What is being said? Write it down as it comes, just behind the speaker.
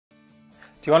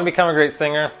Do you want to become a great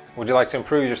singer? Would you like to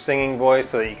improve your singing voice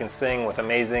so that you can sing with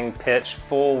amazing pitch,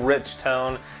 full, rich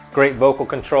tone, great vocal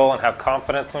control, and have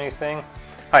confidence when you sing?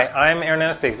 Hi, I'm Aaron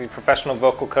Anastasi, professional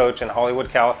vocal coach in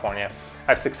Hollywood, California.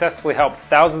 I've successfully helped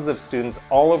thousands of students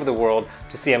all over the world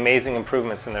to see amazing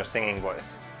improvements in their singing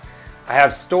voice. I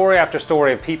have story after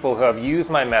story of people who have used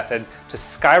my method to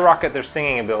skyrocket their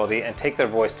singing ability and take their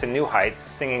voice to new heights,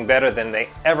 singing better than they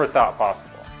ever thought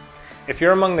possible. If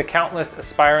you're among the countless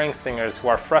aspiring singers who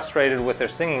are frustrated with their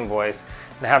singing voice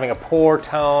and having a poor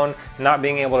tone and not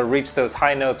being able to reach those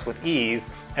high notes with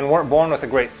ease and weren't born with a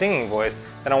great singing voice,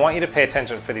 then I want you to pay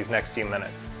attention for these next few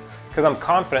minutes. Because I'm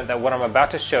confident that what I'm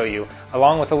about to show you,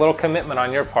 along with a little commitment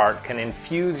on your part, can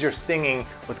infuse your singing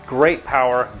with great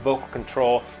power, vocal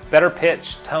control, better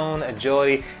pitch, tone,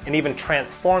 agility, and even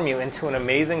transform you into an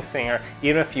amazing singer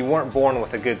even if you weren't born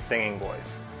with a good singing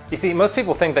voice. You see, most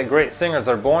people think that great singers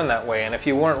are born that way, and if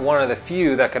you weren't one of the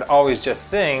few that could always just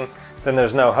sing, then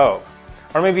there's no hope.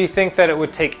 Or maybe you think that it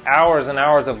would take hours and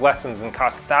hours of lessons and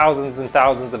cost thousands and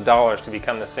thousands of dollars to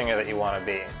become the singer that you want to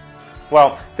be.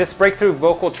 Well, this breakthrough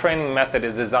vocal training method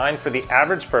is designed for the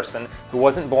average person who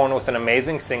wasn't born with an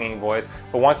amazing singing voice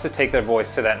but wants to take their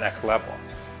voice to that next level.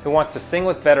 Who wants to sing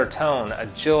with better tone,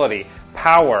 agility,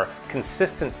 power,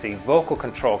 consistency, vocal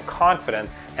control,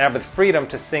 confidence, and have the freedom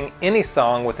to sing any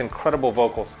song with incredible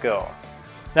vocal skill.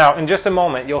 Now, in just a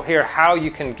moment, you'll hear how you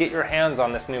can get your hands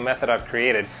on this new method I've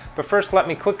created, but first let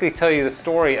me quickly tell you the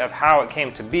story of how it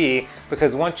came to be,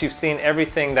 because once you've seen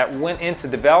everything that went into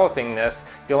developing this,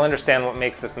 you'll understand what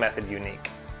makes this method unique.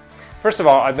 First of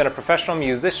all, I've been a professional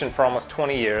musician for almost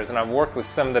 20 years, and I've worked with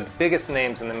some of the biggest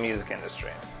names in the music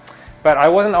industry. But I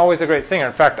wasn't always a great singer.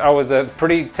 In fact, I was a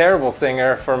pretty terrible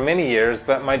singer for many years,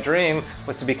 but my dream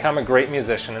was to become a great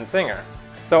musician and singer.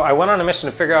 So I went on a mission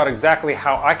to figure out exactly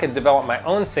how I could develop my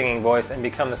own singing voice and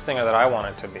become the singer that I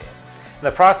wanted to be. In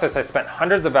the process, I spent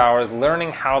hundreds of hours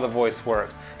learning how the voice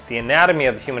works, the anatomy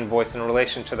of the human voice in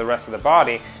relation to the rest of the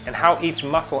body, and how each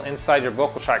muscle inside your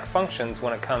vocal tract functions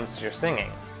when it comes to your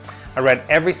singing. I read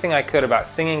everything I could about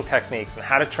singing techniques and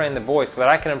how to train the voice so that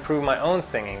I can improve my own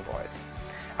singing voice.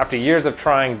 After years of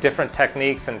trying different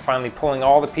techniques and finally pulling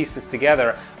all the pieces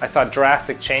together, I saw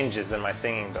drastic changes in my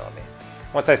singing ability.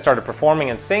 Once I started performing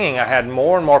and singing, I had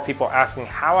more and more people asking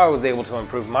how I was able to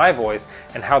improve my voice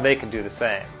and how they could do the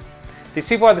same. These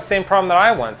people had the same problem that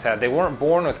I once had. They weren't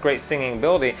born with great singing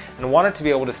ability and wanted to be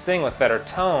able to sing with better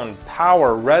tone,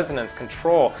 power, resonance,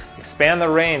 control, expand the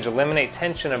range, eliminate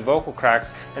tension in vocal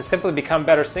cracks, and simply become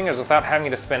better singers without having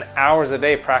to spend hours a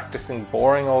day practicing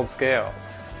boring old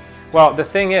scales. Well, the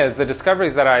thing is, the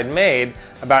discoveries that I had made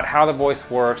about how the voice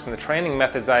works and the training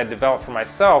methods I had developed for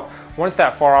myself weren't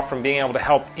that far off from being able to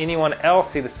help anyone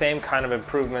else see the same kind of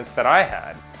improvements that I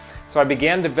had. So I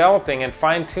began developing and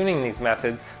fine-tuning these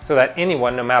methods so that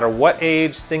anyone, no matter what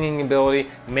age, singing ability,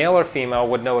 male or female,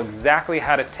 would know exactly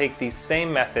how to take these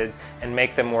same methods and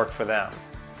make them work for them.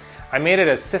 I made it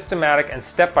as systematic and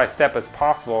step-by-step as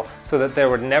possible so that there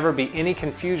would never be any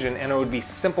confusion and it would be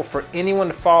simple for anyone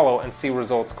to follow and see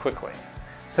results quickly.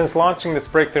 Since launching this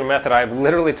breakthrough method, I've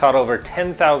literally taught over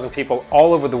 10,000 people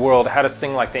all over the world how to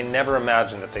sing like they never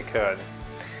imagined that they could.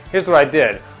 Here's what I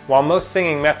did. While most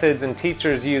singing methods and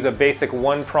teachers use a basic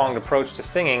one-pronged approach to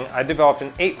singing, I developed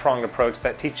an 8-pronged approach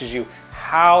that teaches you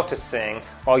how to sing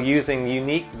while using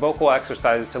unique vocal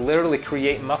exercises to literally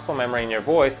create muscle memory in your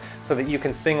voice so that you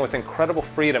can sing with incredible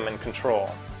freedom and control.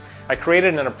 I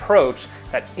created an approach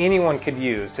that anyone could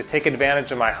use to take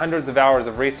advantage of my hundreds of hours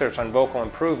of research on vocal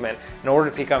improvement in order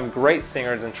to become great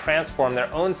singers and transform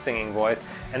their own singing voice,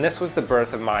 and this was the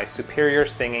birth of my Superior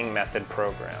Singing Method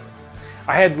program.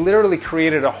 I had literally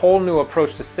created a whole new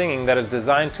approach to singing that is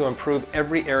designed to improve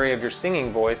every area of your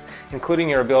singing voice, including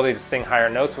your ability to sing higher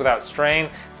notes without strain,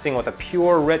 sing with a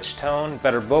pure, rich tone,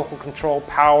 better vocal control,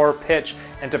 power, pitch,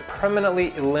 and to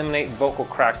permanently eliminate vocal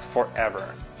cracks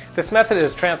forever. This method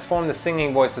has transformed the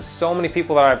singing voice of so many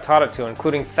people that I've taught it to,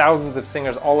 including thousands of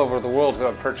singers all over the world who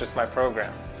have purchased my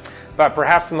program. But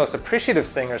perhaps the most appreciative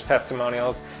singers'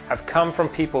 testimonials have come from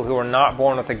people who are not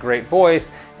born with a great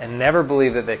voice and never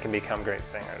believe that they can become great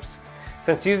singers.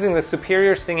 Since using the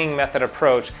Superior Singing Method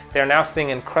approach, they are now seeing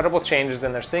incredible changes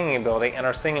in their singing ability and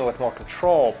are singing with more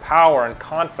control, power, and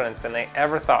confidence than they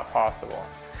ever thought possible.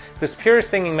 The Superior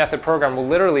Singing Method program will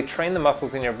literally train the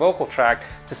muscles in your vocal tract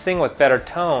to sing with better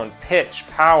tone, pitch,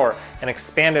 power, and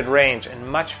expanded range, and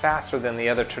much faster than the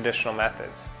other traditional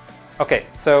methods. Okay,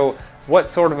 so what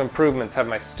sort of improvements have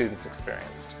my students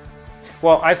experienced?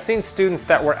 Well, I've seen students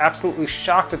that were absolutely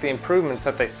shocked at the improvements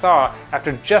that they saw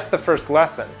after just the first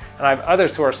lesson, and I have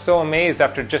others who are so amazed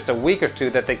after just a week or two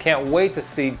that they can't wait to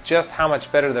see just how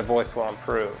much better their voice will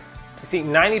improve. You see,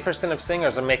 90% of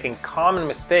singers are making common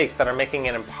mistakes that are making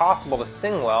it impossible to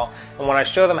sing well, and when I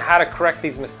show them how to correct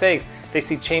these mistakes, they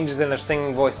see changes in their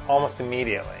singing voice almost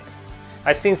immediately.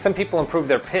 I've seen some people improve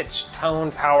their pitch,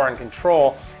 tone, power, and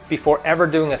control before ever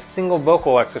doing a single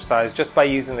vocal exercise just by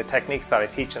using the techniques that I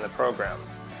teach in the program.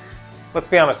 Let's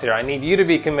be honest here, I need you to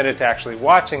be committed to actually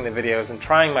watching the videos and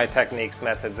trying my techniques,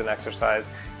 methods, and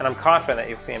exercise, and I'm confident that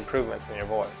you'll see improvements in your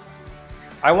voice.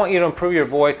 I want you to improve your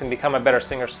voice and become a better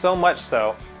singer so much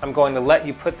so, I'm going to let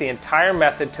you put the entire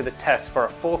method to the test for a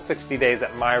full 60 days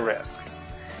at my risk.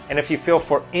 And if you feel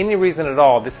for any reason at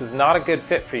all this is not a good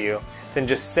fit for you, then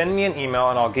just send me an email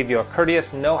and I'll give you a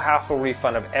courteous, no-hassle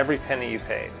refund of every penny you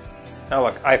paid. Now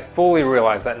look, I fully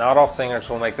realize that not all singers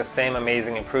will make the same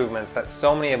amazing improvements that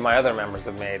so many of my other members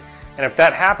have made. And if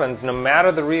that happens, no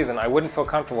matter the reason, I wouldn't feel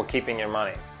comfortable keeping your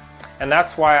money. And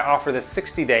that's why I offer this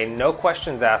 60-day, no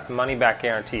questions asked, money-back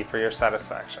guarantee for your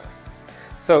satisfaction.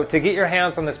 So to get your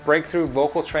hands on this breakthrough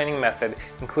vocal training method,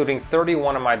 including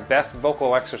 31 of my best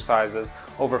vocal exercises,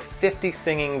 over 50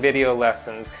 singing video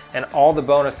lessons, and all the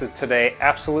bonuses today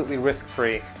absolutely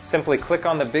risk-free, simply click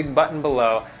on the big button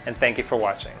below, and thank you for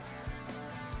watching.